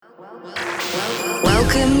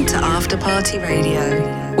Welcome to After Party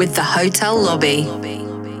Radio with the Hotel Lobby.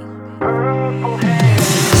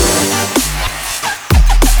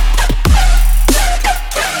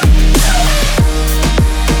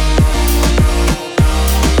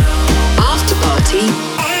 After Party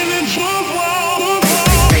Radio.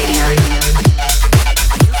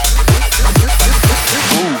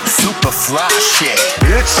 Ooh, super fly shit,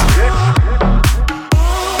 bitch.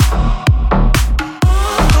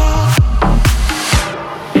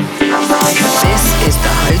 This is the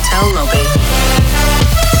Hotel Lobby.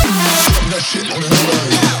 Party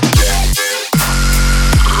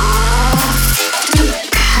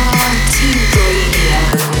Radio.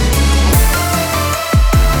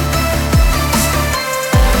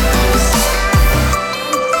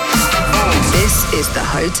 This is the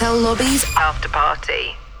Hotel Lobby's After Party.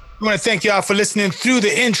 I want to thank y'all for listening through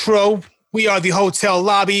the intro. We are the Hotel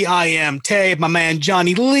Lobby. I am Tay, my man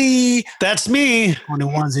Johnny Lee. That's me. On the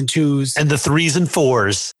ones and twos. And the threes and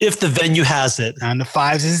fours, if the venue has it. And the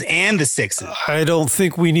fives and the sixes. I don't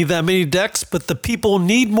think we need that many decks, but the people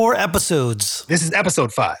need more episodes. This is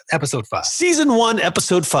episode 5. Episode 5. Season 1,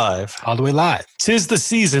 episode 5. All the way live. 'Tis the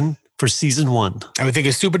season for season 1. And we think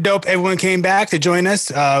it's super dope. Everyone came back to join us.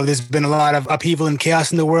 There's been a lot of upheaval and chaos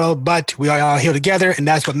in the world, but we are all here together, and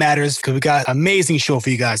that's what matters because we got an amazing show for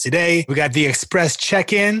you guys today. We got the Express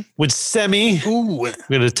check-in with Semi. Ooh. We're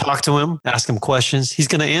going to talk to him, ask him questions. He's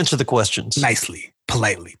going to answer the questions. Nicely,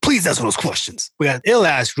 politely. Please answer those questions. We got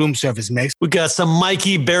ill-ass room service mix. We got some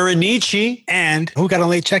Mikey Barreneche. And who got a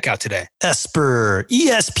late checkout today? Esper.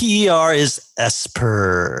 E-S-P-E-R is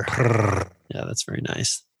Esper. Yeah, that's very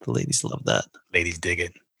nice. The ladies love that. Ladies dig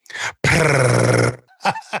it.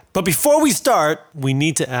 But before we start, we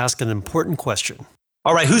need to ask an important question.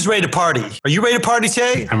 All right, who's ready to party? Are you ready to party,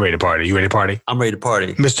 Tay? I'm ready to party. You ready to party? I'm ready to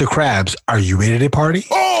party. Mr. Krabs, are you ready to party?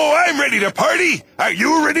 Oh, I'm ready to party. Are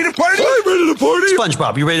you ready to party? I'm ready to party.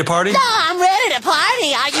 SpongeBob, you ready to party? I'm ready to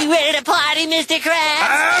party. Are you ready to party, Mr. Krabs?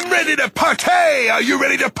 I'm ready to party. Are you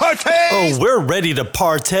ready to party? Oh, we're ready to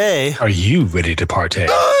partay. Are you ready to partay?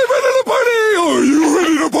 I'm ready to party. Are you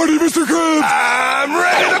ready to party, Mr. Krabs? I'm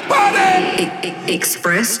ready to party.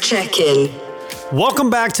 Express check-in. Welcome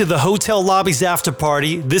back to the Hotel Lobby's After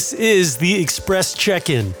Party. This is the Express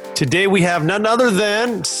Check-In. Today we have none other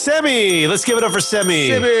than Semi. Let's give it up for Semi.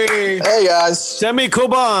 Hey guys. Semi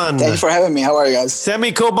Koban. Thank you for having me. How are you guys?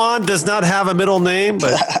 Semi Koban does not have a middle name,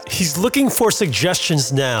 but he's looking for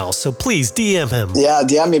suggestions now. So please DM him. Yeah,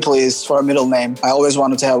 DM me please for a middle name. I always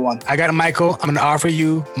wanted to have one. I got a Michael. I'm going to offer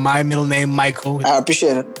you my middle name, Michael. I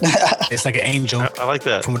appreciate it. It's like an angel. I like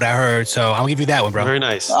that. From what I heard. So I'll give you that one, bro. Very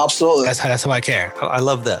nice. Absolutely. That's how I care. I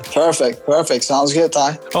love that. Perfect. Sounds good,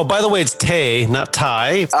 Ty. Oh, by the way, it's Tay, not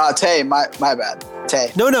Ty. Tay, my bad.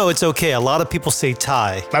 Tay. No, it's okay. A lot of people say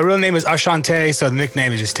Ty. My real name is Ashante, so the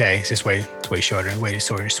nickname is just Tay. It's just way shorter, way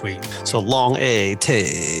short and sweet. So long A,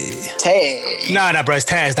 Tay. Tay. No, bro, it's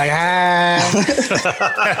Tay. It's like,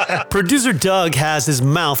 Producer Doug has his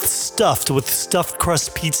mouth stuffed with stuffed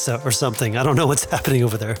crust pizza or something. I don't know what's happening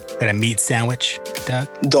over there. Got a meat sandwich, Doug.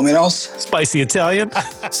 Domino's. Spicy Italian.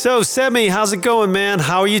 So, Semi, how's it going, man?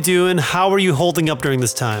 How are you doing? How are you holding up during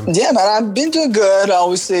this time? Yeah, man, I've been doing good.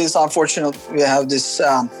 Obviously, it's unfortunate we have this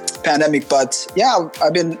pandemic, but yeah,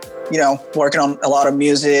 I've been working on a lot of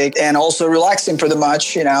music and also relaxing pretty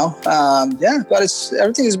much, but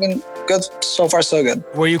everything has been good so far, so good.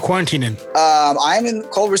 Where are you quarantining? I'm in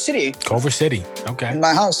Culver City. Culver City. Okay. In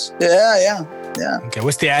my house. Yeah. Okay,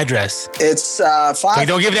 what's the address? It's 5. Wait,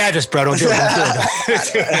 don't give the address, bro. Don't do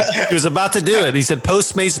it. He was about to do it. He said,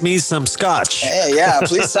 Postmates me some scotch. Hey, yeah,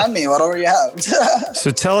 please send me whatever you have. So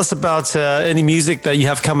tell us about any music that you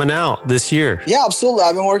have coming out this year. Yeah, absolutely.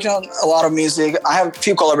 I've been working on a lot of music. I have a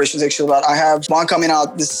few collaborations actually, but I have one coming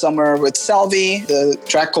out this summer with Salvi, the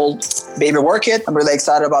track called Baby Work It. I'm really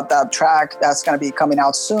excited about that track. That's going to be coming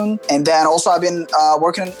out soon. And then also I've been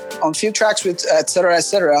working on a few tracks with et cetera.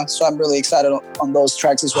 So I'm really excited on those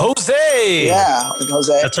tracks as well. Jose! Yeah, with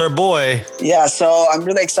Jose. That's our boy. Yeah, so I'm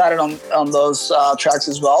really excited on those tracks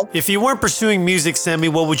as well. If you weren't pursuing music, Sammy,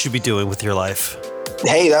 what would you be doing with your life?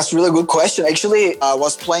 Hey, that's a really good question. Actually, I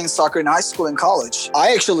was playing soccer in high school and college.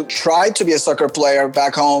 I actually tried to be a soccer player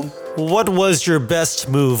back home. What was your best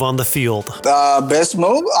move on the field? Best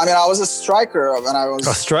move? I mean, I was a striker when I was...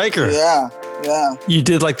 A striker? Yeah. You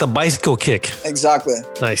did like the bicycle kick. Exactly.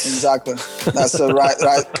 Nice. Exactly. That's the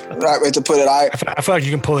right way to put it. I feel like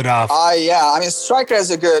you can pull it off. I mean, striker is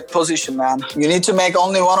a good position, man. You need to make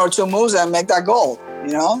only 1 or 2 moves and make that goal.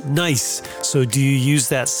 Nice. So do you use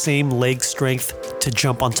that same leg strength to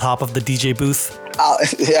jump on top of the DJ booth?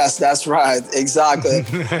 Yes, that's right. Exactly.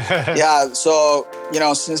 Yeah. So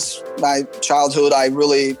since my childhood, I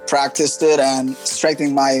really practiced it and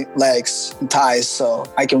strengthening my legs and thighs, so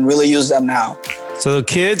I can really use them now. So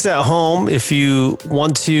kids at home, if you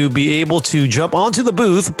want to be able to jump onto the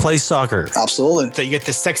booth, play soccer. Absolutely. So you get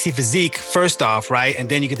the sexy physique first off, right? And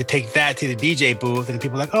then you get to take that to the DJ booth, and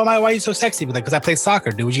people are like, oh my, why are you so sexy? But like, because I play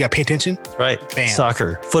soccer, dude. You got to pay attention. Right. Bam.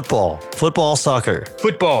 Soccer, football, soccer.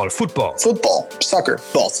 Football, soccer,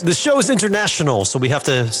 both. The show is international, so we have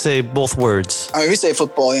to say both words. I mean, we say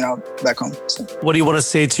football, back home. So. What do you want to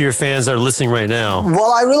say to your fans that are listening right now?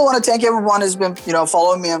 Well, I really want to thank everyone who's been,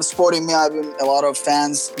 following me and supporting me. I've been a lot of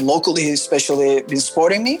fans locally, especially, been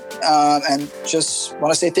supporting me, and just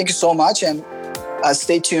want to say thank you so much. And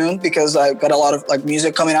stay tuned because I've got a lot of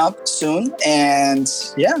music coming out soon. And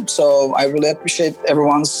so I really appreciate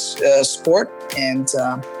everyone's support. And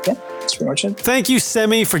that's pretty much it. Thank you,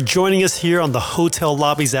 Semi, for joining us here on the Hotel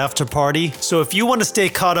Lobbies After Party. So if you want to stay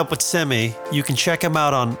caught up with Semi, you can check him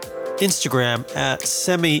out on Instagram at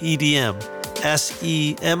SemiEDM,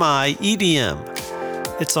 SemiEDM.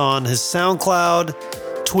 It's on his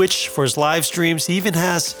SoundCloud, Twitch for his live streams. He even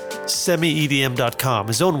has SemiEDM.com,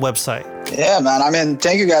 his own website. Yeah, man. I mean,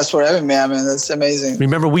 thank you guys for having me. I mean, that's amazing.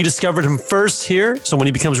 Remember, we discovered him first here, so when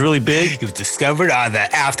he becomes really big... He was discovered on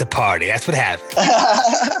the after party. That's what happened.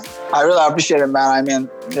 I really appreciate it, man. I mean,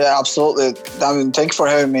 yeah, absolutely. I mean, thank you for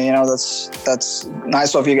having me. That's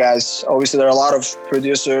nice of you guys. Obviously, there are a lot of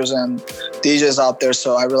producers and DJs out there,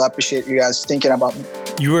 so I really appreciate you guys thinking about me.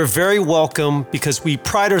 You are very welcome because we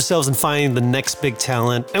pride ourselves in finding the next big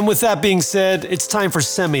talent. And with that being said, it's time for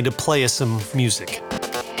Semi to play us some music.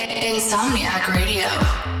 Insomniac Radio.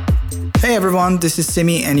 Hey everyone, this is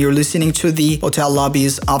Simi and you're listening to the Hotel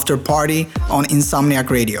Lobbies After Party on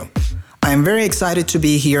Insomniac Radio. I am very excited to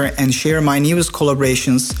be here and share my newest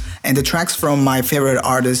collaborations and the tracks from my favorite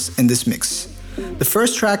artists in this mix. The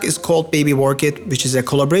first track is called Baby Work It, which is a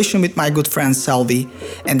collaboration with my good friend Salvi,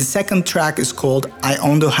 and the second track is called I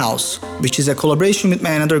Own the House, which is a collaboration with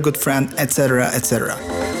my another good friend, etc., etc.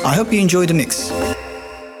 I hope you enjoy the mix.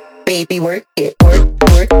 Baby work it, work,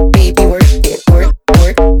 baby work it, work,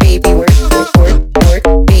 baby work it, work,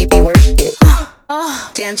 baby work it.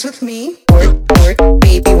 Dance with me, work,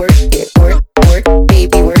 baby work it, work,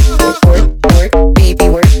 baby work it, work, baby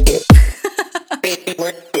work it. Baby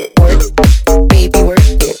work it, work, baby work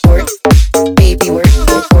it, work, baby work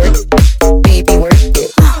it, work, baby work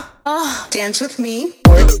it. Dance with me,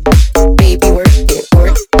 work, baby work it,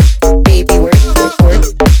 work, baby work it, work,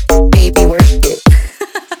 baby work it.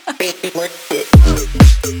 Baby work it.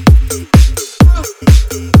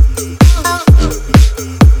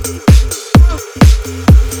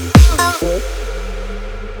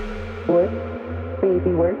 Work,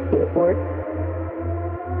 baby work it, work,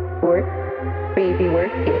 baby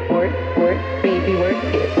work it, work, baby work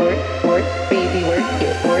it, work, baby work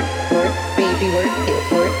it, work, baby work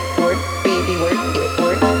it, work,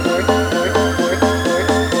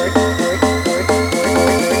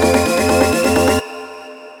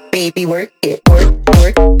 baby work it, work, baby work it,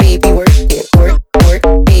 work, baby work it, work,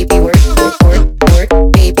 baby work it, work,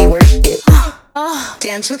 baby work it.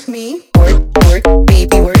 Dance with me, work,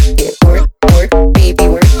 baby work it, work, baby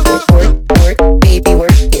work it, work, baby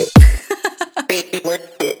work it. Baby work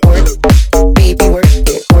it, work, baby work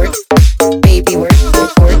it, work, baby work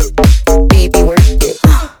it, work, baby work it.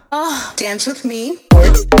 Dance with me,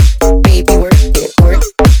 work, baby work it, work,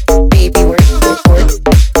 baby work it, work,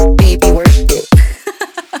 baby work it.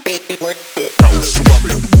 Baby work it. House,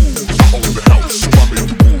 mommy, I own the house, mommy,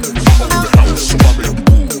 I own the house, mommy,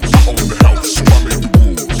 I own the house, mommy, I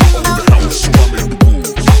own the house, mommy,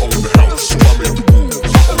 I own the house, mommy, I own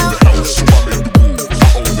the house, mommy, I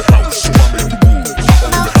own the house, mommy, I own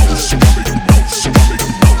the house, mommy, house,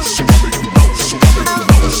 mommy, house, mommy, house, mommy, house, mommy,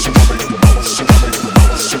 house, mommy, house,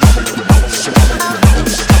 mommy, house, mommy.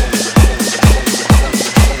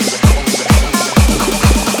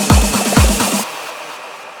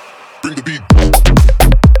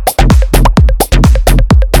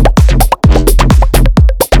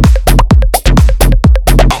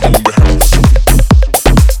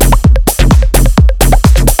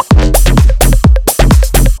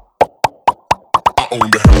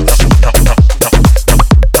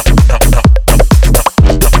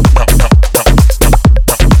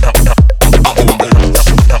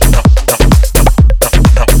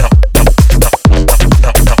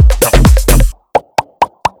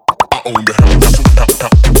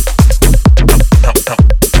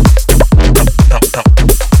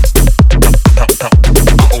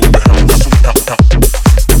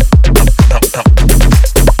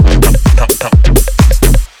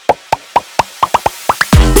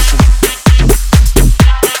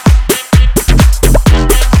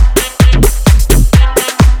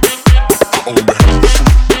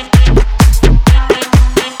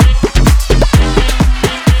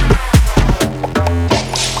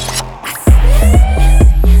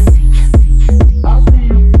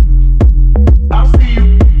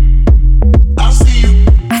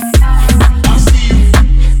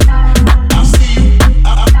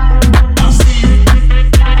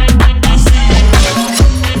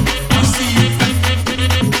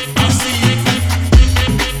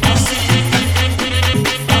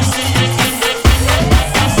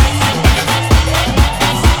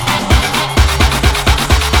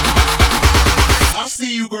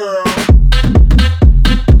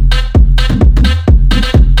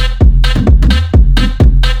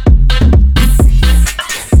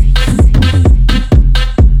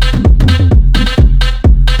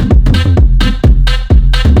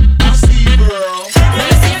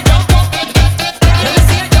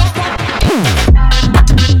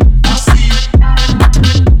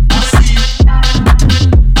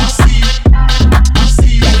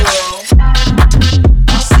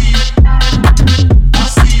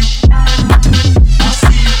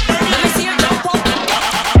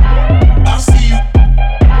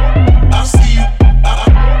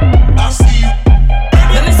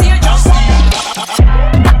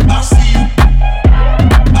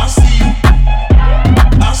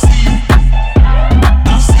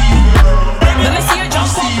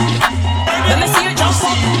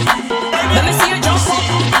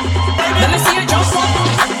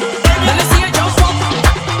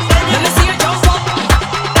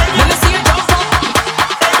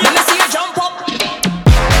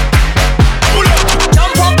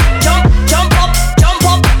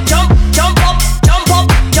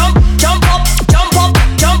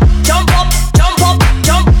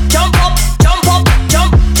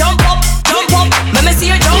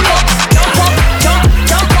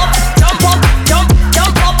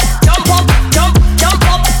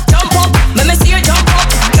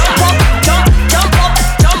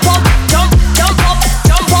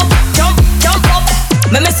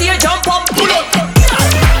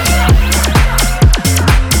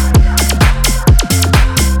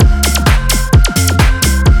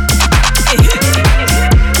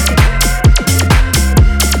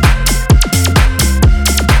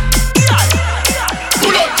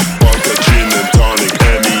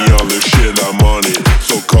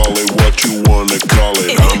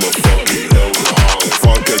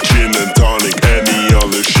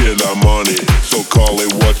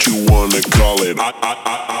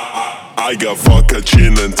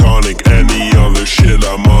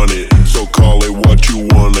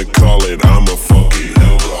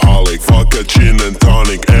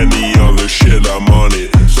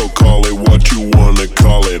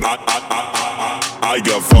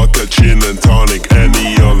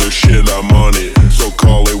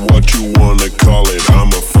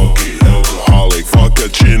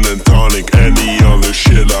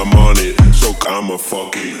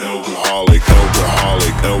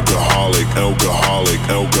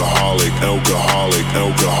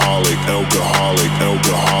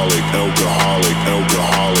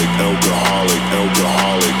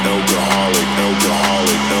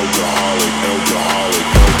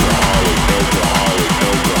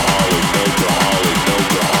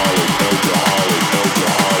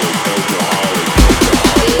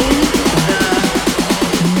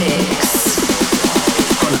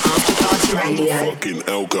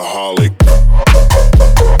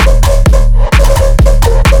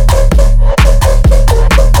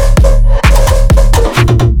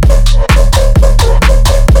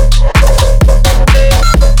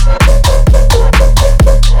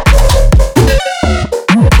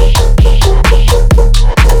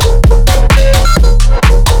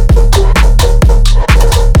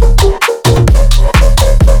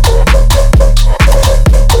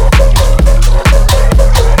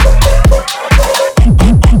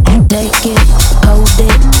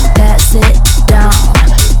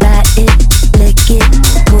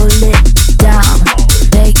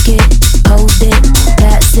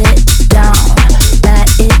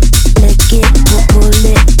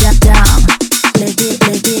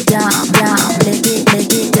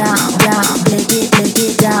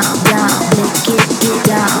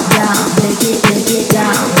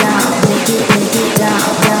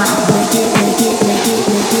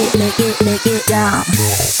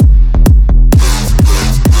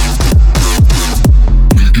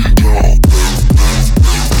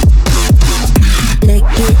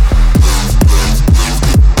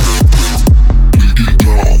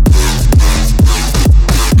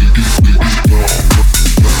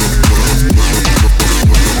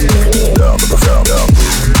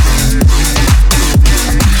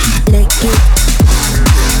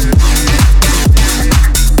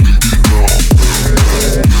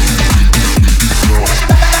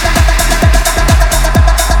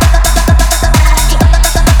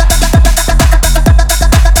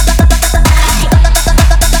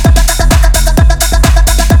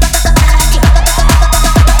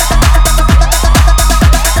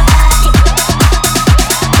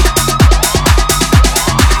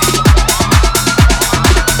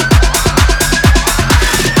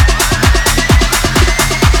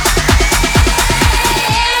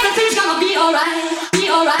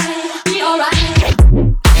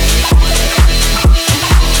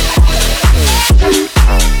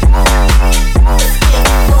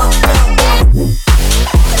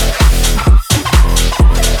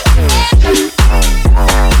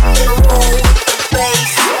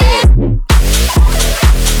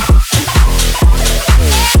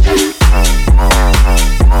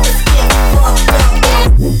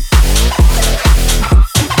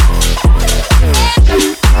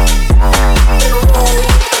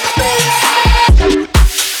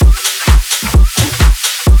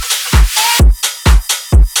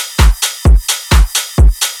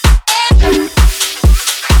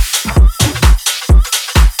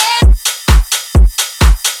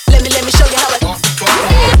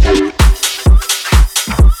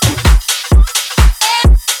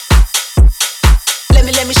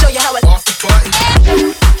 me show you how it Off the party.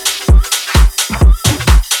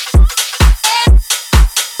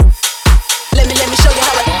 Let me show you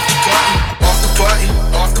how it Off the party.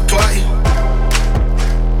 Off the party.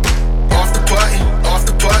 Off the party. Off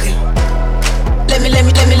the party. Let me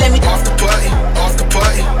Off the party. Off the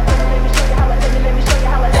party.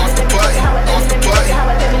 Off the party. Off the party.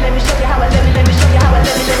 Let me show you how it let me show you how it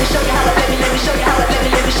let me show you how it let me show you how it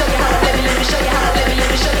let me show you how it let me show you how it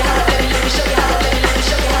let me show you how it let me show you how it let me show you how it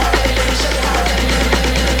let me show you how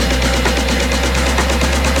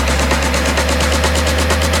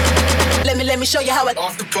it let me show you how it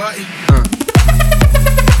Off the party.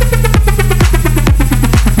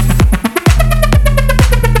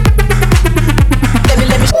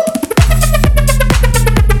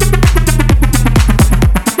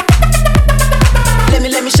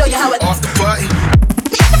 let me show you how it Off the party.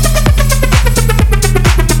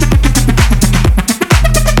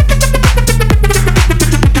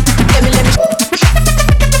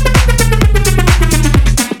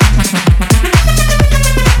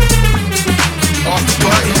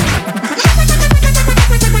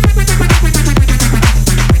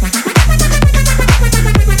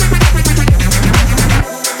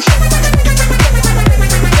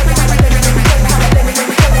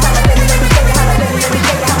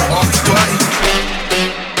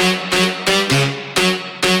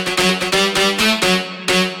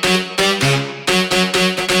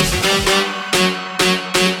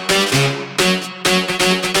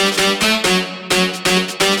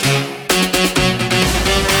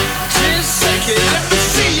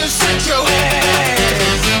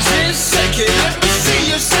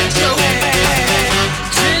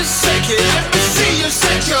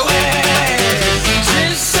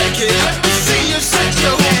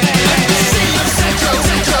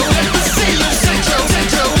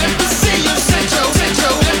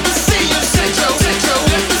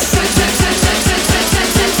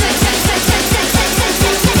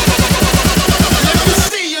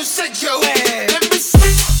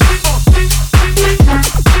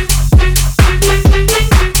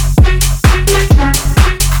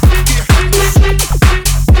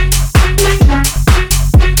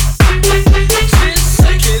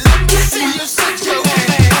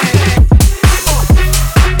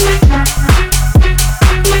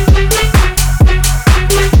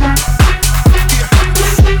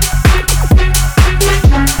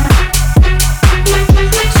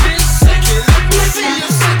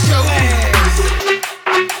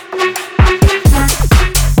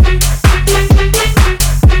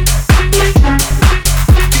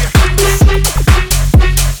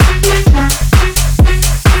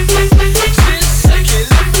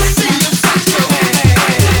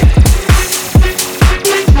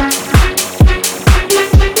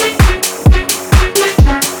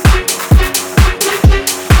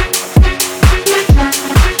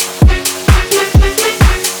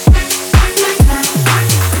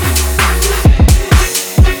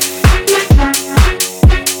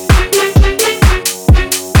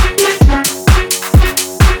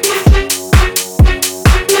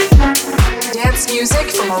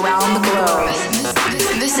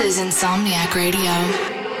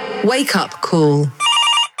 Wake up call.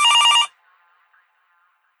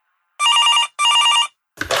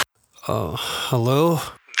 Hello?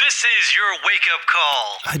 This is your wake-up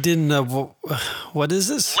call. I didn't what is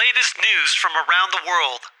this? Latest news from around the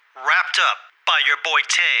world, wrapped up by your boy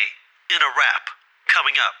Tay in a wrap.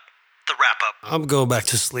 Coming up, the wrap-up. I'm going back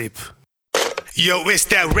to sleep. Yo, it's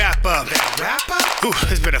that wrap up. Ooh,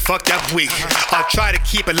 it's been a fucked up week. I'll try to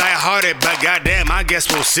keep it lighthearted, but goddamn, I guess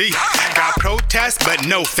we'll see. Got protests, but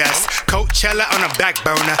no fest. Coachella on a back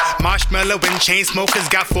burner. Marshmallow and chain smokers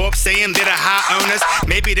got Forbes saying they're the high earners.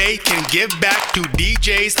 Maybe they can give back to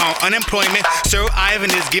DJs on unemployment. Sir Ivan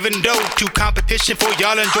is giving dough to competition for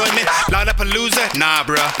y'all enjoyment. Lollapalooza? Nah,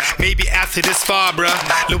 bruh. Maybe after this far, bruh.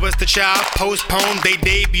 Louis the Child postponed they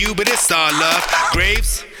debut, but it's all love.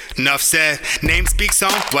 Graves? Enough said. Name speaks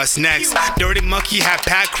on what's next. Dirty Monkey had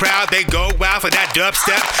packed crowd. They go wild for that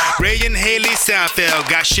dubstep. Ray and Haley Seinfeld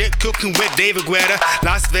got shit cooking with David Guetta.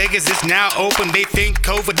 Las Vegas is now open. They think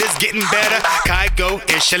COVID is getting better. Kygo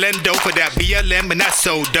is shilling dope for that BLM, and that's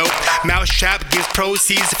so dope. Mousetrap gives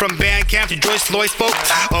proceeds from Bandcamp to Joyce Lloyd's folk.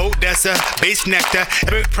 Odessa, Base Nectar,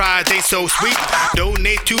 Epic Pride, they so sweet.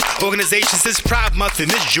 Donate to organizations this Pride Month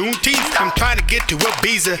and this Juneteenth. I'm trying to get to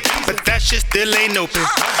Ibiza, but that shit still ain't open.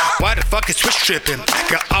 Why the fuck is Twitch tripping?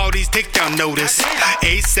 Got all these takedown notice.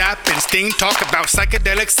 ASAP and Sting talk about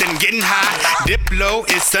psychedelics and getting high. Diplo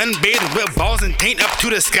is sunbathing with balls and taint up to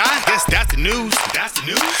the sky. Guess that's the news. That's the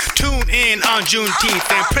news. Tune in on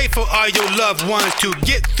Juneteenth and pray for all your loved ones to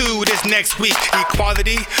get through this next week.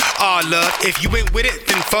 Equality, all love. If you ain't with it,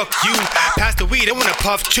 then fuck you. Pass the weed, I wanna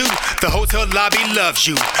puff too. The hotel lobby loves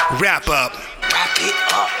you. Wrap up. Wrap it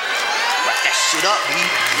up. Wrap that shit up, B.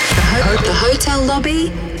 The hotel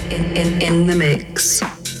lobby in the mix.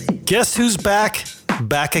 Guess who's back?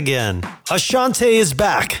 Back again. Ashante is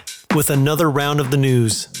back with another round of the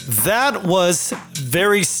news. That was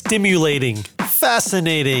very stimulating,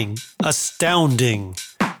 fascinating, astounding.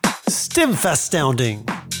 Stimfast-sounding.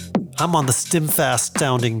 I'm on the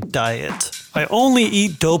Stimfast-sounding diet. I only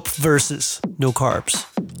eat dope verses, no carbs.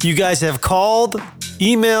 You guys have called,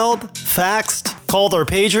 emailed, faxed, called our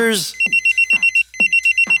pagers.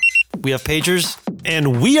 We have pagers.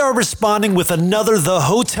 And we are responding with another The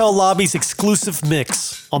Hotel Lobby's exclusive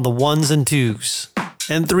mix on the ones and twos.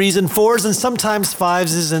 And threes and fours, and sometimes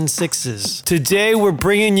fives and sixes. Today we're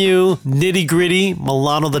bringing you Nitty Gritty,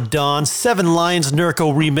 Milano the Don, Seven Lions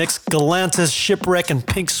Nurko remix, Galantis Shipwreck and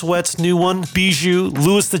Pink Sweat's new one, Bijou,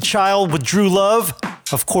 Louis the Child with Drew Love,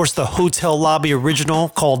 of course the Hotel Lobby original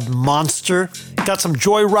called Monster. Got some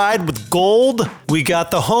Joyride with Gold. We got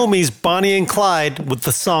the homies Bonnie and Clyde with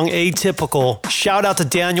the song Atypical. Shout out to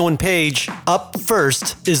Daniel and Paige. Up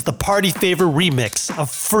first is the party favor remix of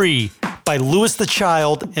Free by Louis the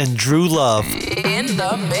Child and Drew Love. In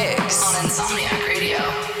the mix on Insomniac Radio.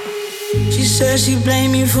 She said she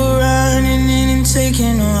blamed me for running in and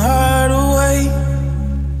taking her heart away.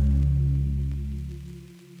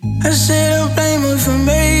 I said I blame her for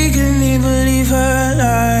making me believe her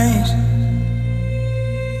lies.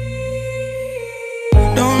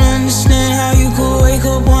 Don't understand how you could wake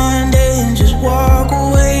up one day and just walk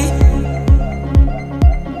away.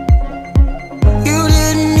 You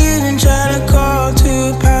didn't even try to call to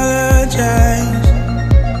apologize.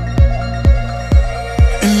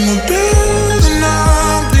 In the building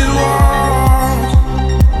of these walls,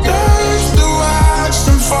 just to watch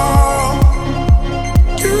them fall.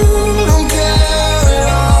 You don't care at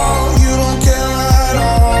all, you don't care at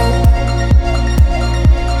all.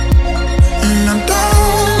 And I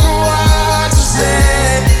don't know what to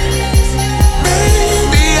say.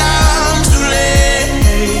 Maybe I'm too late.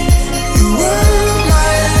 You were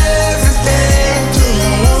my everything till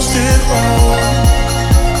I lost it all.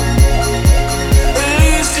 At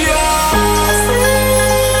least you're free.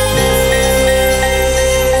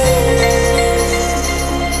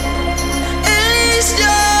 At least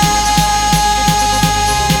you're.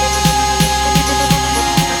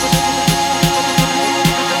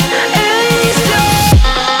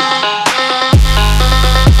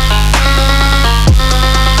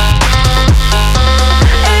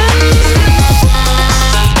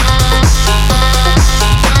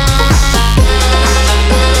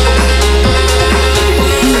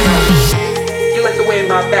 You like the way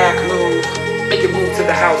my back move, make it move to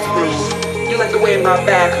the house groove. You like the way my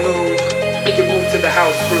back move, make it move to the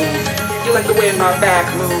house groove. You like the way my back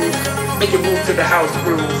move, make it move to the house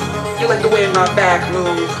groove. You like the way my back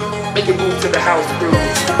move, make it move to the house groove.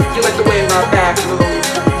 You like the way my back move,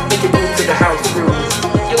 make it move to the house groove.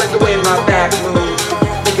 You like the way my back move,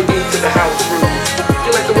 make it move to the house groove.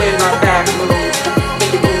 You like the way my back move,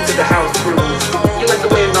 make it move to the house groove. You like the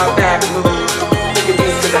way my back move, make it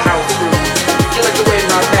move to the house groove. You like the way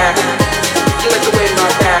my back. You like the way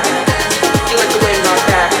my back. You like the way my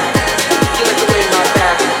back. You like the way my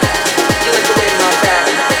back. You like the way my back.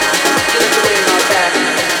 You like the way my back.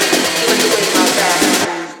 You like the way my back.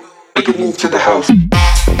 Make it move to the house.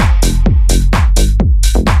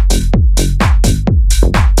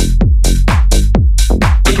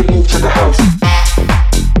 Make it move to the house.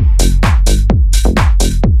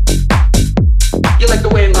 You like the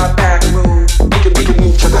way my back move. Make it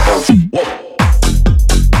move to the house. Whoa.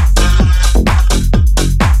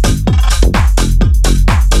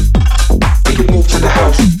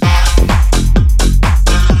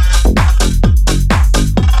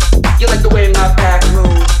 You like the way my back move,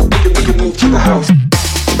 make it move to the house.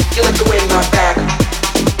 You like the way my back,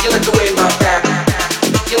 you like the way my back,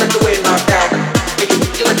 you like the way my back,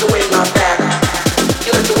 you like the way my back.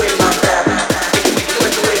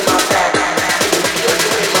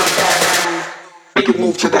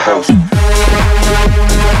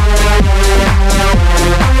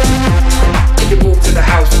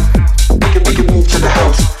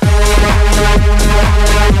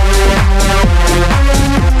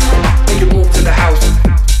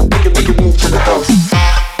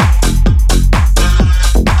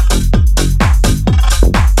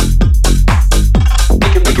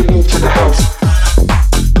 the house.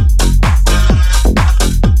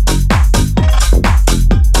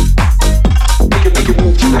 Make it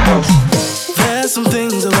move to the house. There's some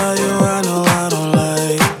things about you I know I don't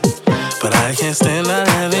like, but I can't stand not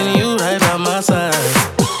having you right by my side.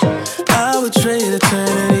 I would trade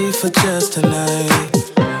eternity for just tonight.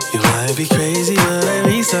 You might be crazy, but at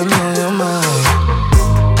least I know your mind.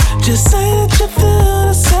 Just say that you feel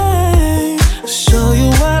the same. Show you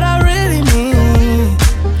what I really mean.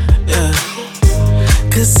 Yeah.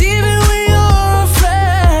 'Cause even when you're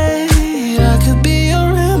afraid, I could be your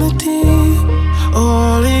remedy.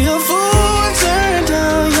 Only a fool would turn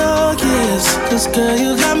down your kiss. 'Cause girl,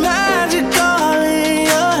 you got magic all in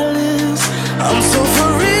your lips. I'm so for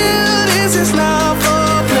real, this is not for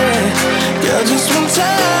play. Girl, just one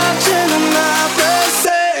touch and I'm not the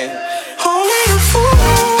same. Only a fool.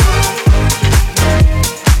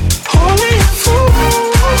 Only a fool.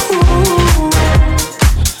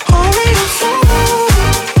 Only a fool.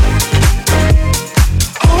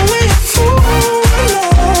 Only a fool will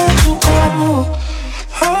let you go.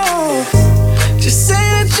 Oh. Just say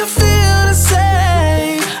that you feel the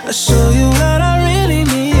same. I'll show you what I really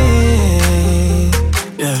need.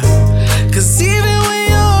 Yeah. 'Cause even when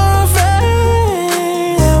you're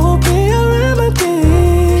afraid, I will be a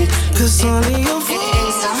remedy. 'Cause only your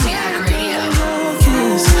Insomniac Radio.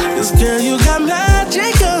 kiss. 'Cause girl, you got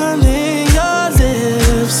magic under your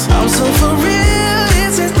lips. I'm so for real,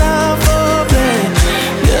 this is not for play.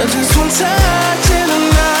 Girl, just one touch and I'm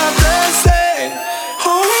not the same.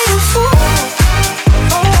 Only a fool.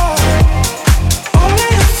 Oh. Only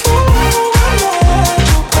a fool will let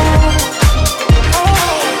you go. Oh.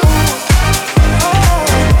 Oh.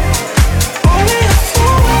 Only a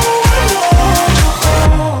fool will let you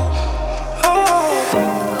go. Oh.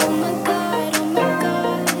 Oh my God,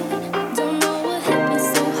 don't know what hit me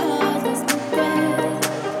so hard, lost my breath.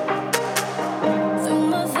 Through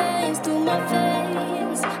my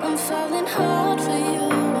veins, I'm falling hard for you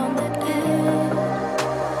on the edge.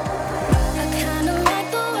 I kinda like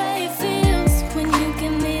the way it feels when you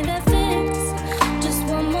give me that fix. Just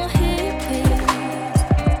one more hit, please.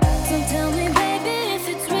 So tell me, baby, if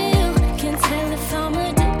it's real. Can't tell if I'm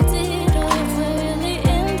addicted or if we're really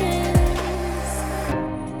in this.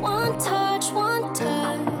 One touch,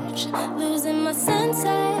 losing my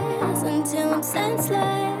senses until I'm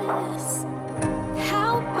senseless.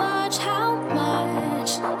 How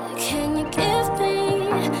much can you give me?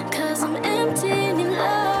 'Cause I'm empty in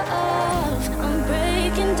love. I'm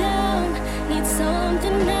breaking down, need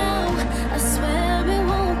something now. I swear it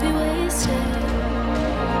won't be wasted.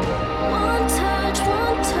 One touch,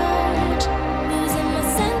 losing my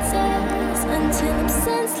senses until I'm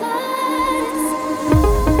senseless.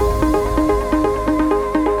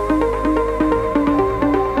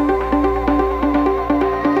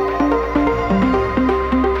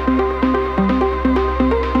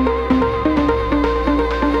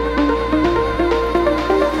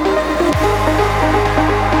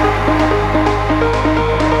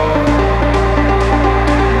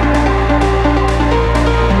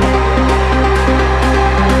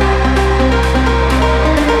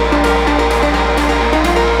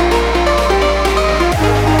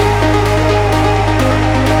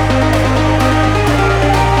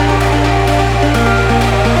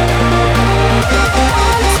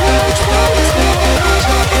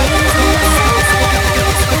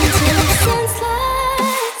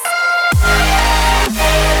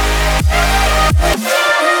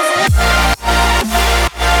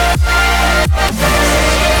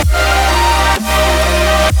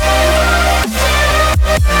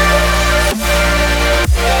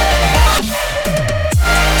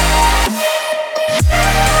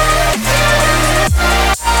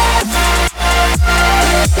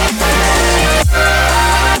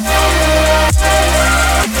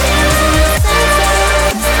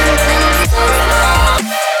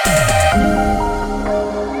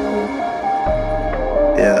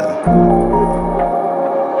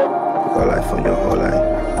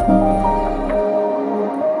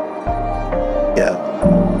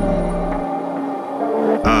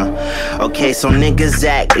 Okay, so niggas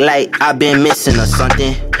act like I've been missing or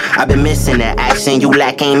something. I've been missing that action, you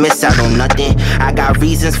lack ain't miss out on nothing. I got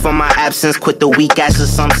reasons for my absence, quit the weak ass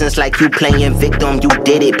assumptions like you playing victim. You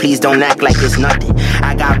did it, please don't act like it's nothing.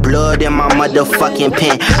 I got blood in my motherfucking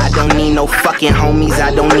pen. I don't need no fucking homies,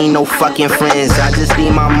 I don't need no fucking friends. I just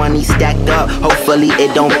need my money stacked up, hopefully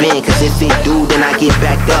it don't bend. Cause if it do, then I get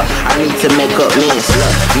back up. I need to make up mins,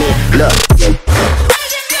 look.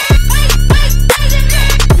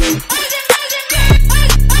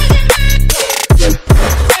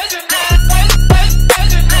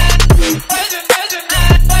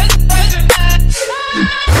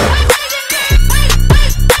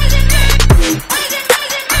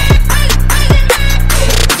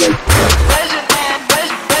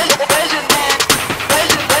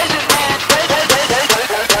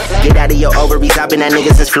 Been that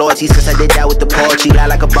nigga since Floyd since I did that with the poetry. Lie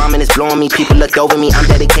like a bomb and it's blowing me. People looked over me. I'm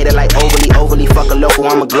dedicated like overly. Fuck a local,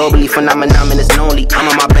 I'm a globally phenomenon and it's lonely. I'm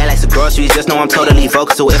on my bed like some groceries. Just know I'm totally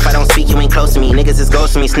vocal. So if I don't speak, you ain't close to me. Niggas is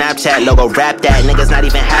ghost to me. Snapchat logo, rap that. Niggas not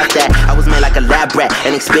even half that. I was made like a lab rat.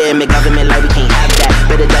 An experiment government like we can't have that.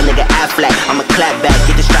 Better that nigga Affleck. I'm a clap back.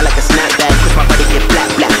 Get the shot like a snapback. Push my body get black.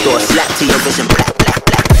 Throw a slap to your vision. Black.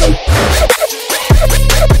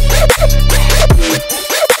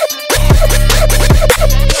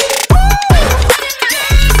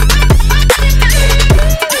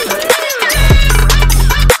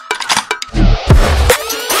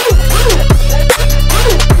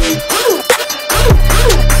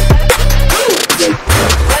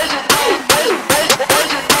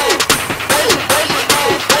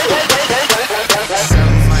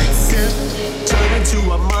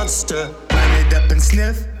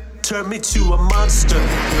 Turn me to a monster.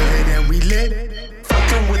 And we lit.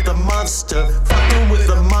 Fucking with a monster. Fucking with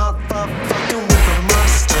a fucking with a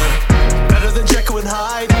monster. Better than Jekyll and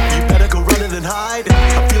Hyde. You better go running and hide.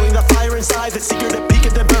 I'm feeling the fire inside. The secret that peek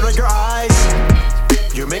and then burn your eyes.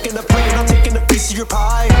 You're making a play and I'm taking a piece of your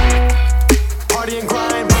pie. Party and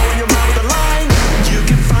grind, blowing your mind with a line. You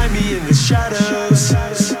can find me in the shadows,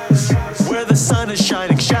 where the sun is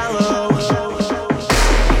shining shallow.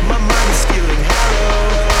 My mind is feeling hollow.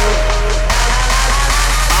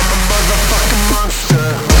 I'm a motherfucking monster.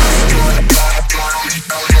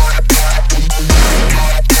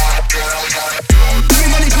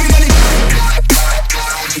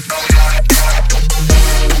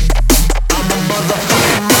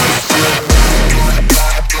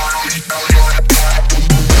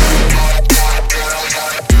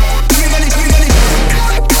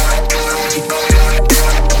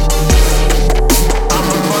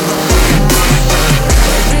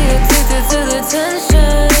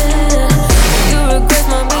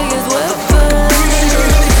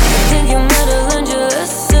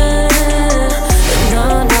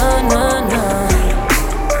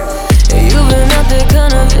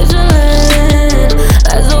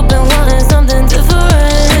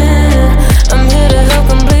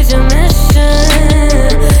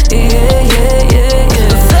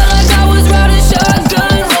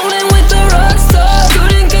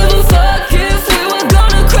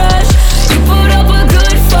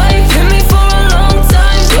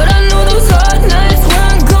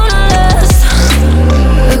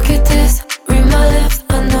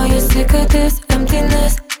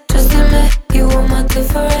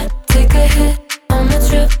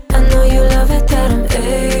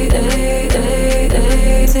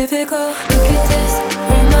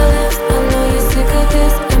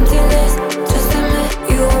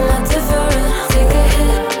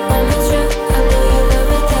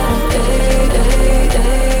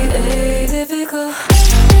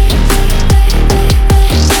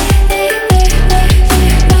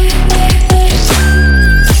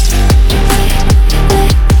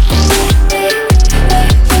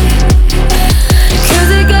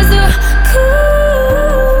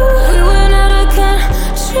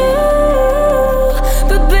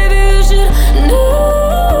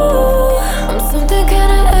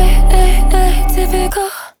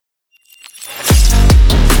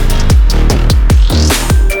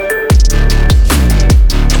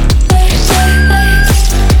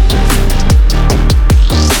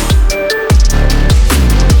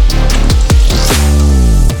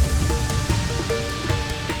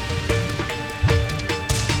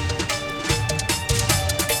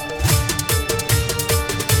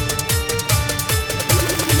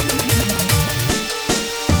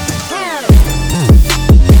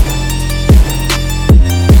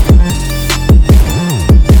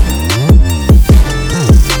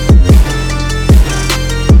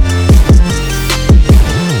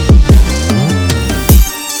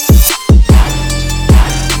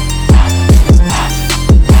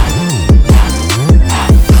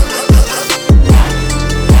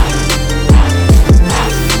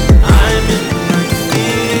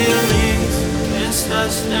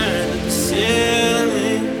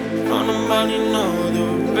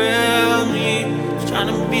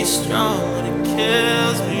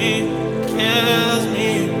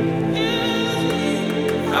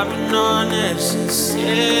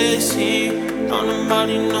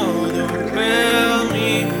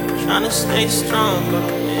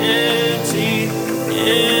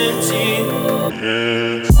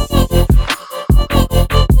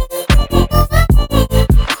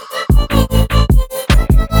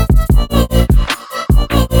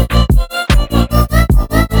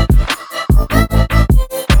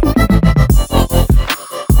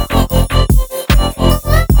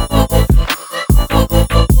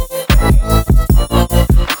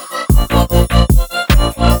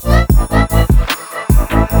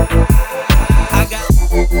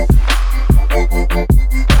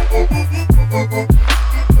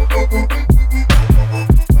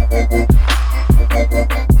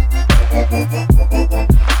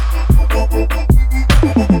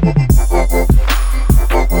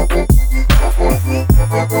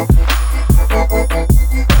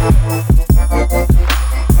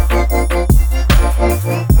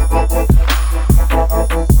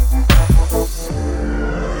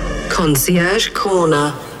 Concierge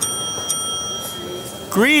Corner.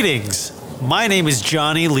 Greetings. My name is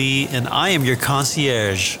Johnny Lee, and I am your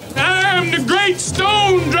concierge. I am the Great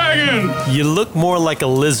Stone Dragon. You look more like a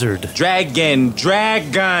lizard. Dragon,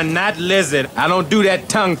 not lizard. I don't do that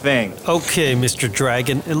tongue thing. Okay, Mr.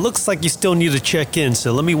 Dragon, it looks like you still need to check in,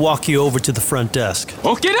 so let me walk you over to the front desk.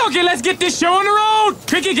 Okay, let's get this show on the road.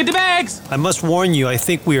 Cricket, get the bags. I must warn you, I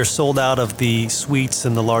think we are sold out of the suites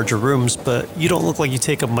and the larger rooms, but you don't look like you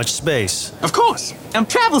take up much space. Of course. I'm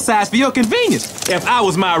travel size for your convenience. If I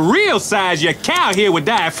was my real size, your cow here would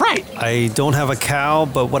die of fright. I don't have a cow,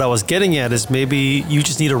 but what I was getting at is maybe you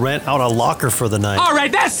just need to rent out a locker for the night. All right,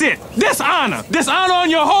 that's it. Dishonor. Dishonor on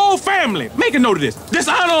your whole family. Make a note of this.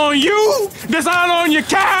 Dishonor on you. Dishonor on your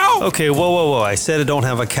cow. Okay, whoa. I said I don't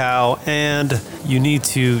have a cow, and you need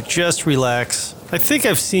to just relax. I think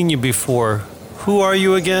I've seen you before. Who are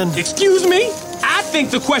you again? Excuse me? I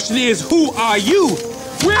think the question is, who are you?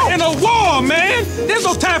 We're in a war, man. There's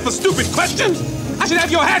no time for stupid questions. I should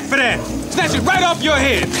have your hat for that. Snatch it right off your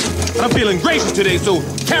head. But I'm feeling gracious today, so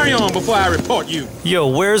carry on before I report you. Yo,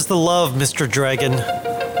 where's the love, Mr. Dragon?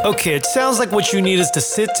 Okay, it sounds like what you need is to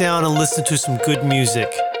sit down and listen to some good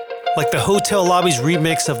music. Like the Hotel Lobby's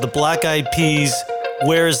remix of the Black Eyed Peas,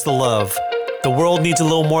 Where's the Love? The world needs a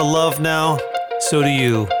little more love now. So do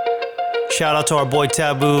you. Shout out to our boy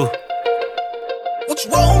Taboo. What's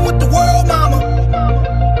wrong with the world, mama?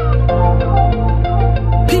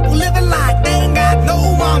 People living like they ain't got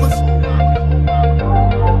no mamas.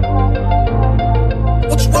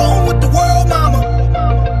 What's wrong with the world, mama?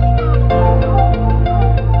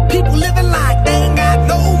 People living like they ain't got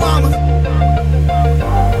no mamas.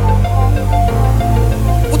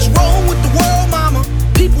 What's wrong with the world, mama?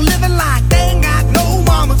 People living like they ain't got no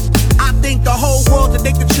mamas. I think the whole world's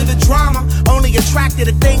addicted to the drama, only attracted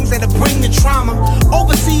to things that'll bring the trauma.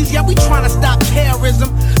 Overseas, yeah, we trying to stop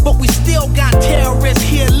terrorism, but we still got terrorists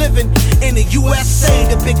here living in the USA,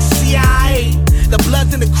 the big CIA, the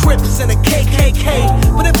Bloods and the Crips and the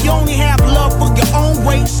KKK. But if you only have love for your own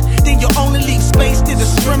race, then you only leave space to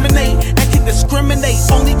discriminate. And to discriminate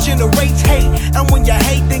only generates hate. And when you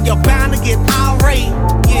hate, then you're bound to get irate.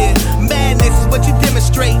 Yeah, madness is what you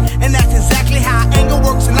demonstrate, and that's exactly how anger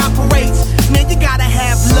works and operates. Man, you gotta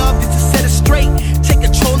have love just to set it straight. Take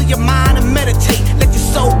control of your mind and meditate. Let your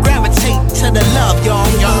soul gravitate to the love, y'all.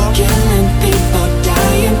 People killing, people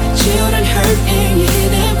dying, children hurt and you hear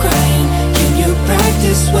them crying. Can you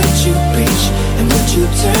practice what you preach? And would you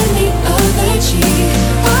turn the other cheek?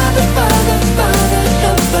 Father, Father, Father,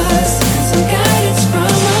 help us. Send some guidance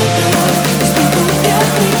from above. These people got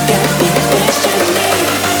me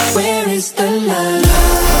questioning. Where is the love?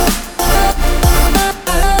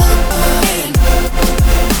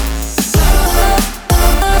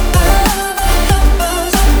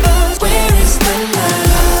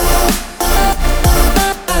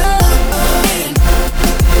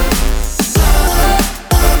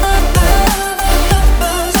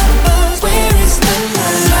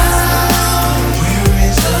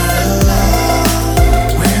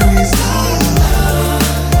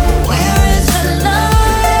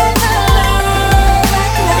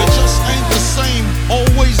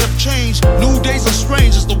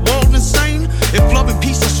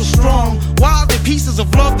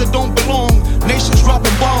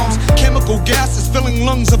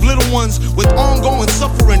 Of little ones with ongoing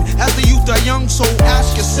suffering as the youth are young. So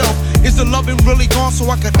ask yourself, is the loving really gone? So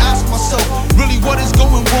I could ask myself, really what is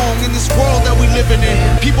going wrong in this world that we living in?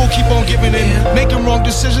 People keep on giving in, making wrong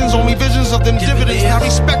decisions, only visions of them dividends, not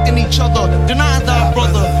respecting each other, denying thy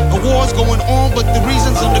brother. A war's going on, but the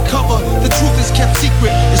reason's undercover. The truth is kept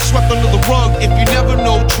secret, it's swept under the rug. If you never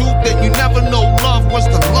know truth, then you never know love. What's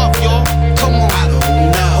the love, y'all? Come on, I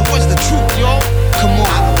don't know. What's the truth, y'all? Come on,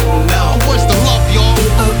 I don't know. What's the love, y'all?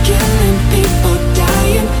 People killing, people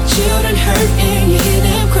dying, children hurt and you hear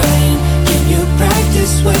them crying. Can you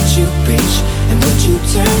practice what you preach? And would you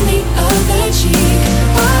turn the other cheek?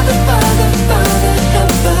 Father, Father, Father,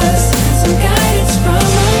 help us. Send some guidance from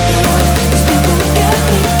above. These people got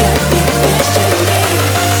me questioning.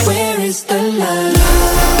 Where is the love?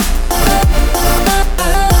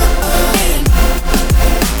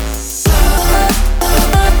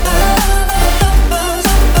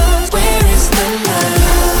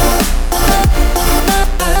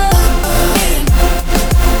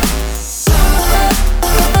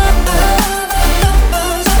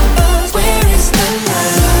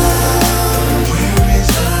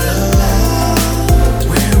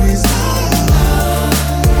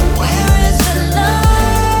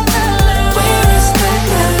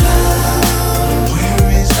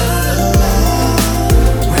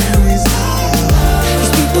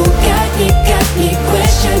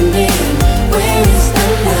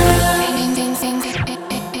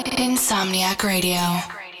 Radio.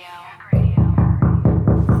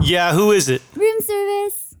 Yeah, who is it? Room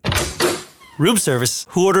service. Room service?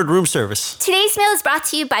 Who ordered room service? Today's meal is brought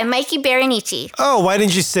to you by Mikey Barreneche. Oh, why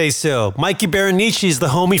didn't you say so? Mikey Barreneche is the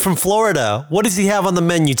homie from Florida. What does he have on the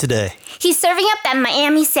menu today? He's serving up that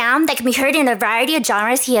Miami sound that can be heard in a variety of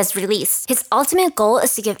genres he has released. His ultimate goal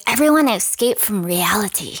is to give everyone an escape from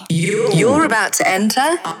reality. You're about to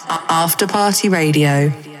enter After Party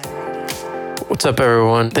Radio. What's up,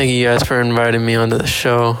 everyone? Thank you guys for inviting me onto the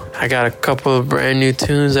show. I got a couple of brand new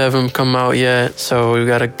tunes that haven't come out yet, so we've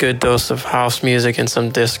got a good dose of house music and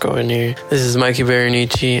some disco in here. This is Mikey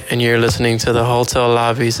Barreneche, and you're listening to the Hotel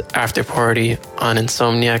Lobby's After Party on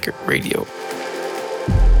Insomniac Radio.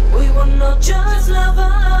 We were not just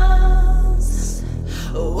lovers,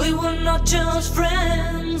 we were not just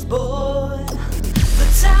friends, boy. The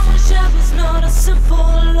time we shared was not a simple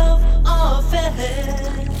love affair.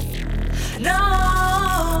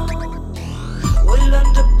 No, we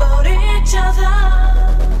learned about each other,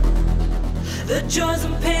 the joys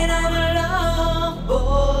and pain of love,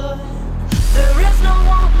 boy. There is no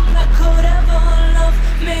one that could ever love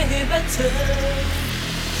me better.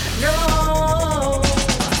 No.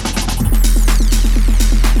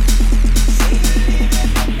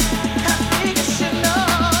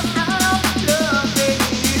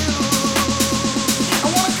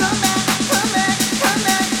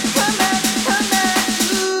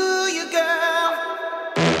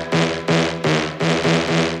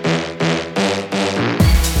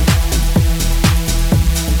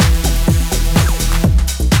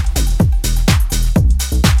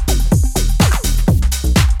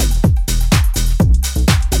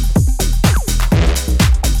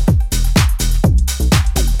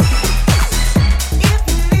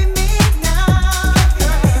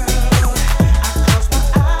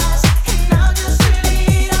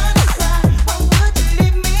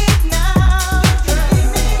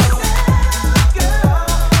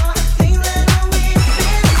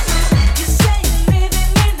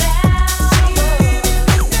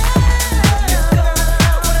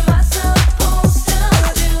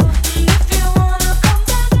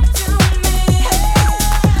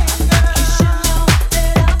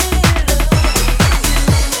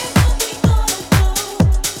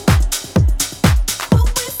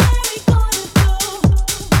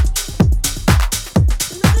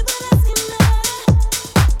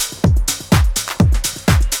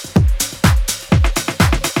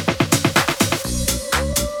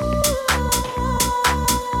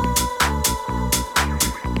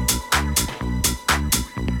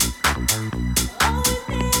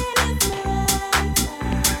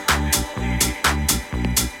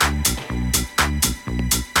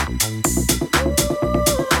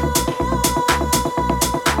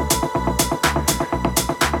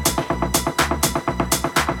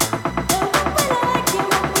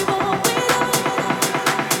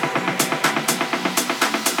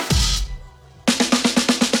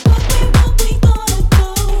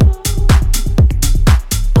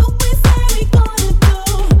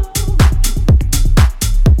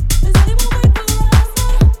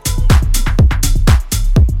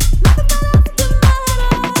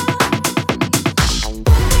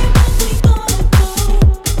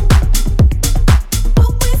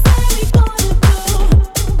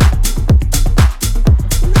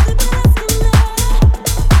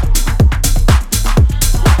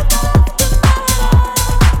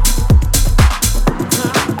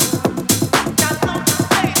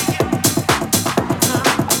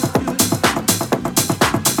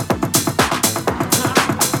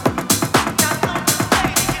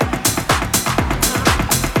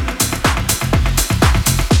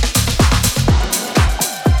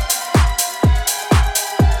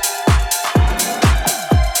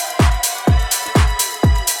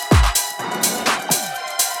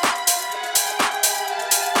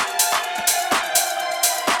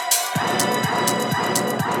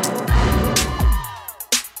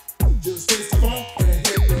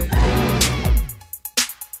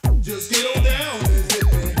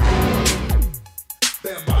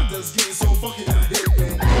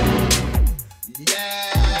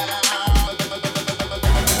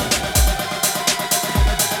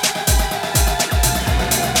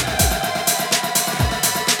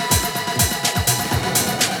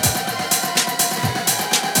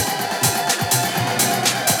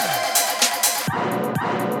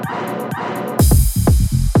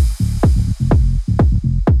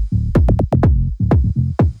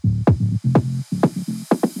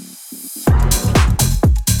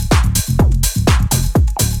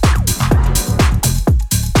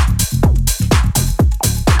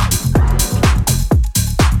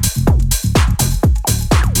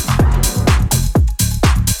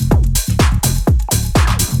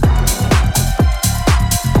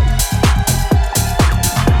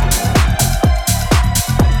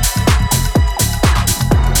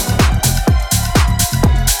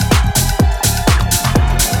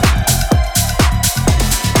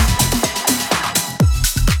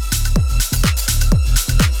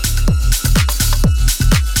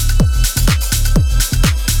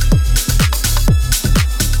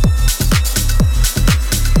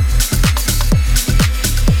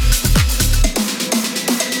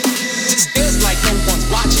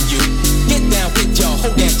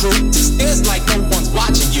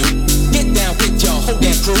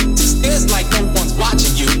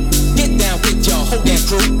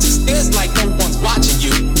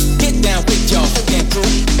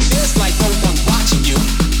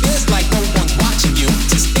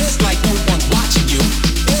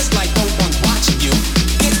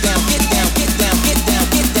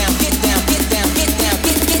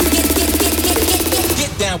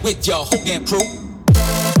 with your Hogan crew.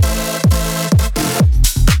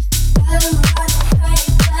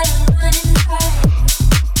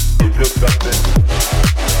 Feel something.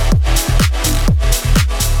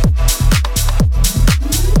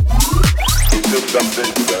 Feel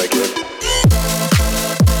something that I get.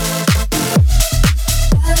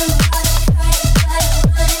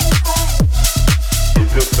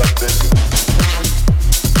 Feel something.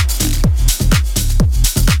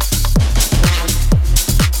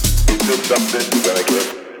 Feel something that I get.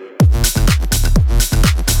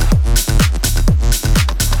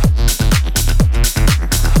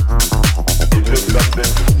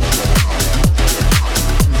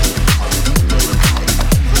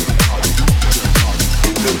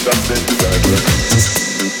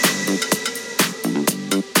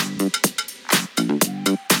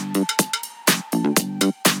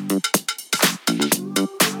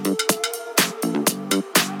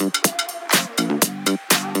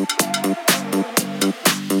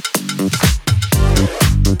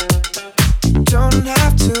 Don't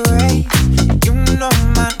have to wait, you know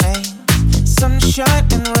my name. Sunshine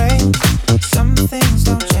and rain, some things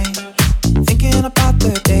don't change. Thinking about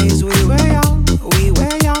the days we were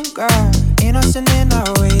younger, innocent in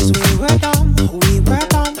our ways. We were dumb, girl.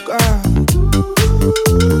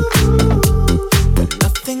 But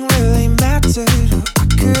nothing really mattered. I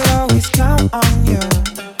could always count on you.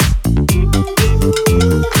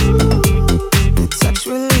 The touch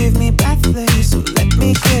will leave me breathless, so let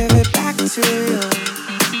me give it back to you.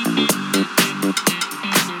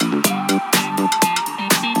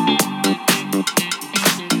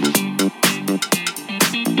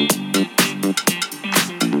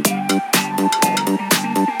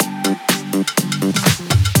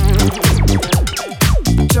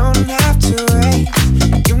 Don't have to wait,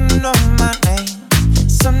 you know my name.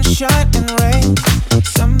 Sunshine and rain,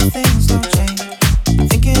 some things don't change.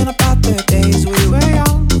 Thinking about the days we were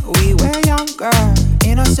younger,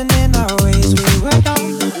 innocent in our ways. We were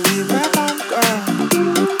dumb,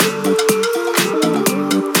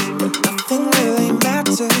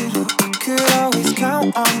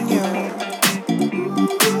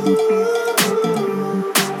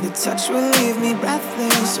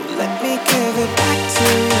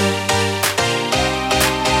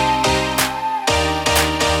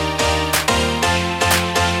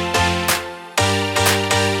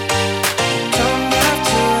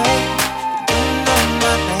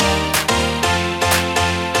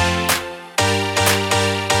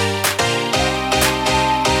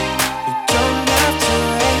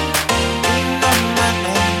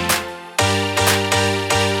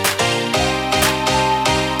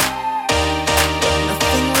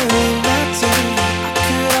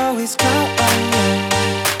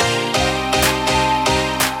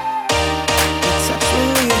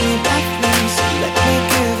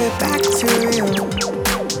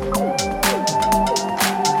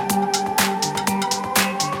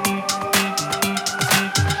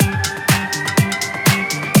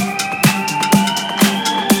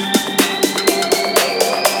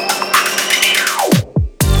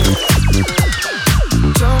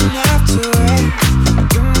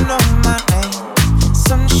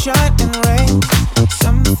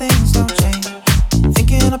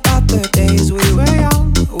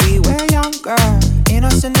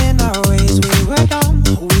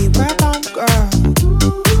 girl.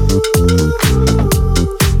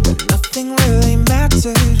 But nothing really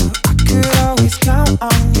mattered. I could always count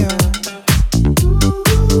on you.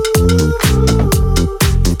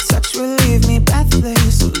 Your touch will leave me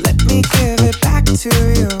breathless, so let me give it back to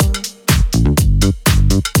you.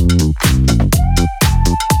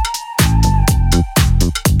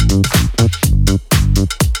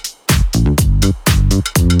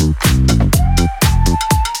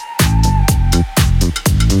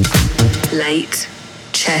 Late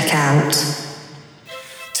checkout.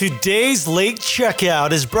 Today's late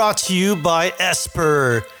checkout is brought to you by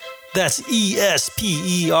Esper. That's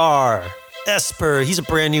ESPER. Esper, he's a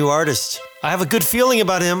brand new artist. I have a good feeling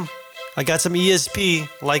about him. I got some ESP,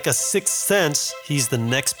 like a sixth sense. He's the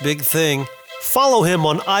next big thing. Follow him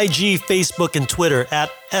on IG, Facebook, and Twitter at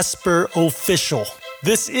Esper Official.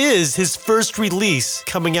 This is his first release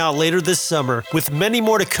coming out later this summer, with many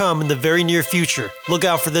more to come in the very near future. Look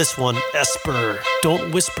out for this one, Esper.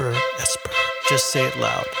 Don't whisper, Esper. Just say it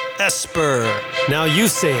loud. Esper. Now you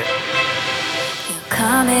say it.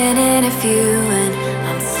 Coming in a few and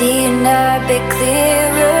I'm seeing a bit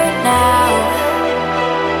clearer now.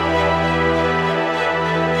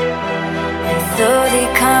 I'm slowly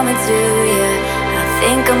coming to you. I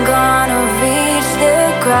think I'm gonna reach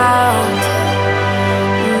the ground.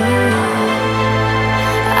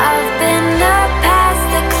 I've been up past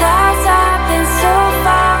the clouds.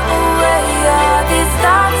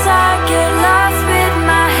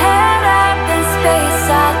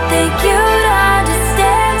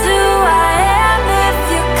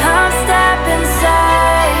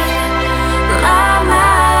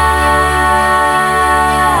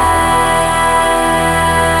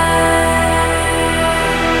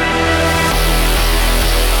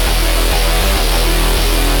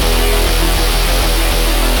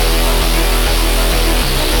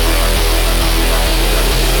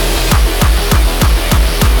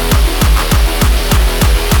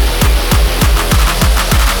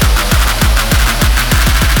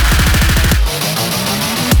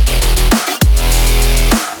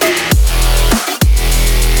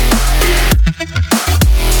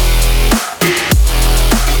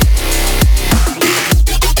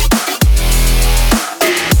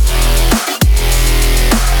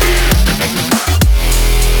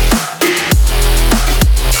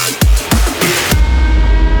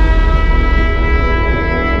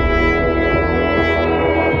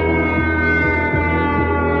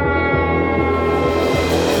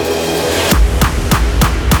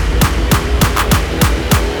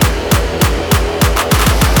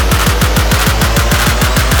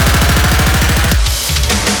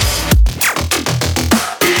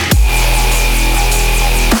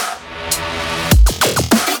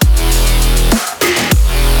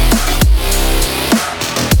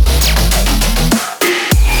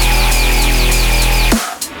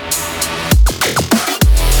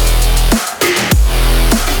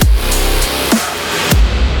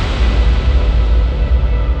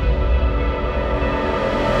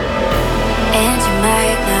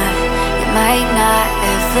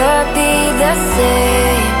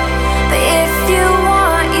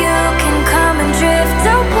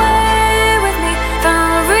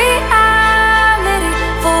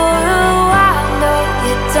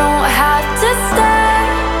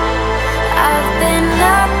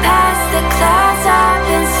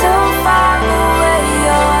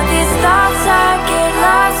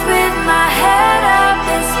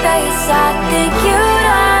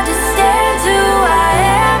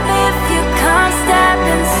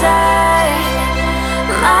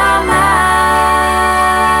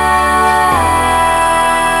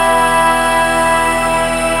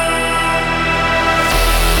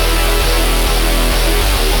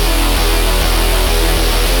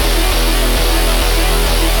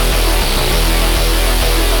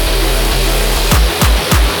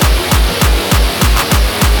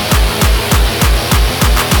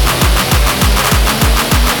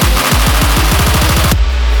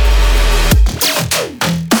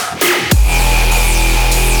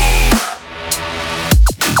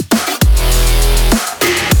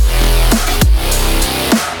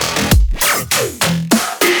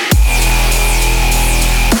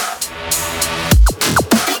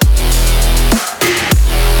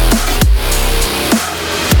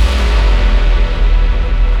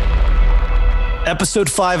 Episode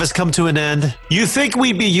 5 has come to an end. You think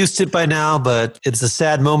we'd be used to it by now, but it's a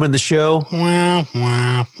sad moment in the show.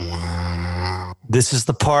 This is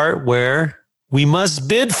the part where we must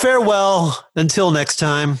bid farewell until next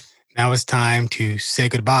time. Now it's time to say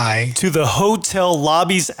goodbye to the Hotel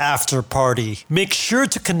Lobby's after party. Make sure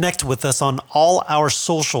to connect with us on all our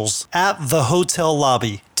socials at the Hotel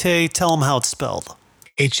Lobby. Tay, tell them how it's spelled.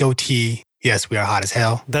 HOT. Yes, we are hot as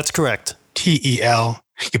hell. That's correct. TEL.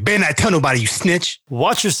 You better not tell nobody, you snitch.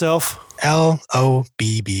 Watch yourself.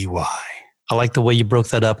 LOBBY. I like the way you broke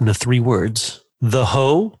that up into 3 words. The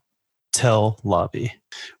Hotel Lobby.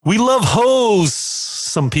 We love hoes,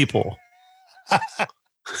 some people.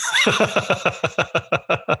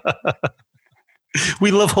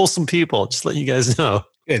 We love wholesome people. Just let you guys know.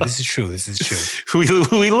 Yeah, this is true. This is true.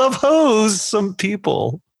 we love hoes, some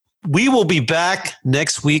people. We will be back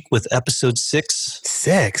next week with episode 6.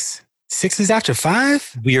 6? 6 is after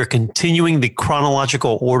 5? We are continuing the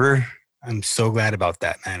chronological order. I'm so glad about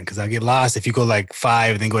that, man, because I get lost. If you go like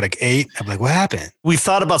 5 and then go like 8, I'm like, what happened? We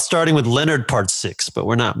thought about starting with Leonard part 6, but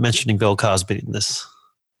we're not mentioning Bill Cosby in this.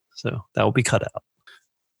 So that will be cut out.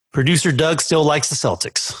 Producer Doug still likes the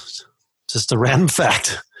Celtics. Just a random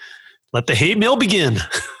fact. Let the hate mail begin.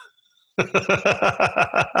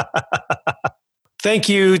 Thank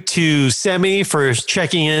you to Semi for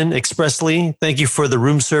checking in expressly. Thank you for the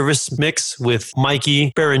room service mix with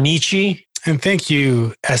Mikey Barreneche. And thank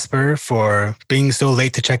you, Esper, for being so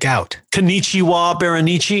late to check out. Konnichiwa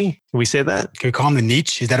Barreneche. Can we say that? Can we call him the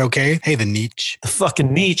Nietzsche? Is that okay? Hey, the Nietzsche. The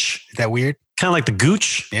fucking Nietzsche. Is that weird? Kind of like the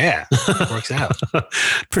gooch. Yeah, works out.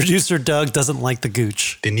 Producer Doug doesn't like the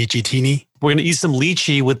gooch. The Nietzsche teeny. We're going to eat some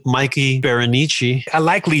lychee with Mikey Barreneche. I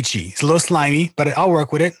like lychee. It's a little slimy, but I'll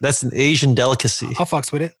work with it. That's an Asian delicacy. I'll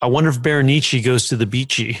fucks with it. I wonder if Barreneche goes to the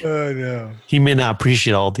beachy. Oh, no. He may not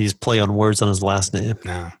appreciate all these play on words on his last name.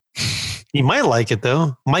 No. He might like it,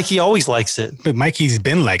 though. Mikey always likes it. But Mikey's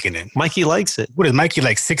been liking it. Mikey likes it. What is Mikey,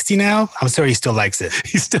 like 60 now? I'm sorry, he still likes it.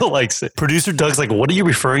 He still likes it. Producer Doug's like, what are you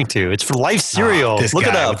referring to? It's for Life cereal. Look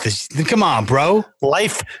it up. Come on, bro.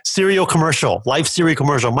 Life cereal commercial. Life cereal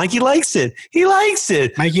commercial. Mikey likes it. He likes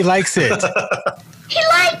it. Mikey likes it. He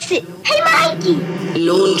likes it. Hey, Mikey.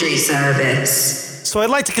 Laundry service. So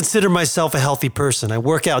I'd like to consider myself a healthy person. I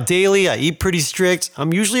work out daily. I eat pretty strict.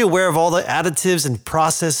 I'm usually aware of all the additives and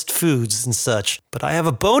processed foods and such. But I have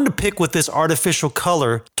a bone to pick with this artificial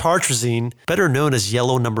color, tartrazine, better known as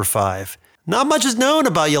yellow number 5. Not much is known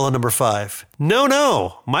about yellow number 5.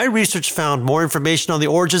 No. My research found more information on the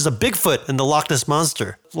origins of Bigfoot and the Loch Ness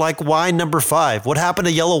Monster. Like why number 5? What happened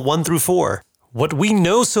to yellow 1 through 4? What we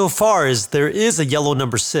know so far is there is a yellow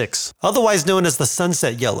number 6, otherwise known as the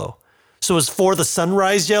sunset yellow. So is 4 the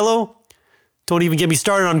sunrise yellow? Don't even get me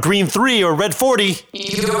started on green 3 or red 40.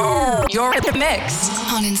 You're in the mix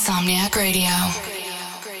on Insomniac Radio.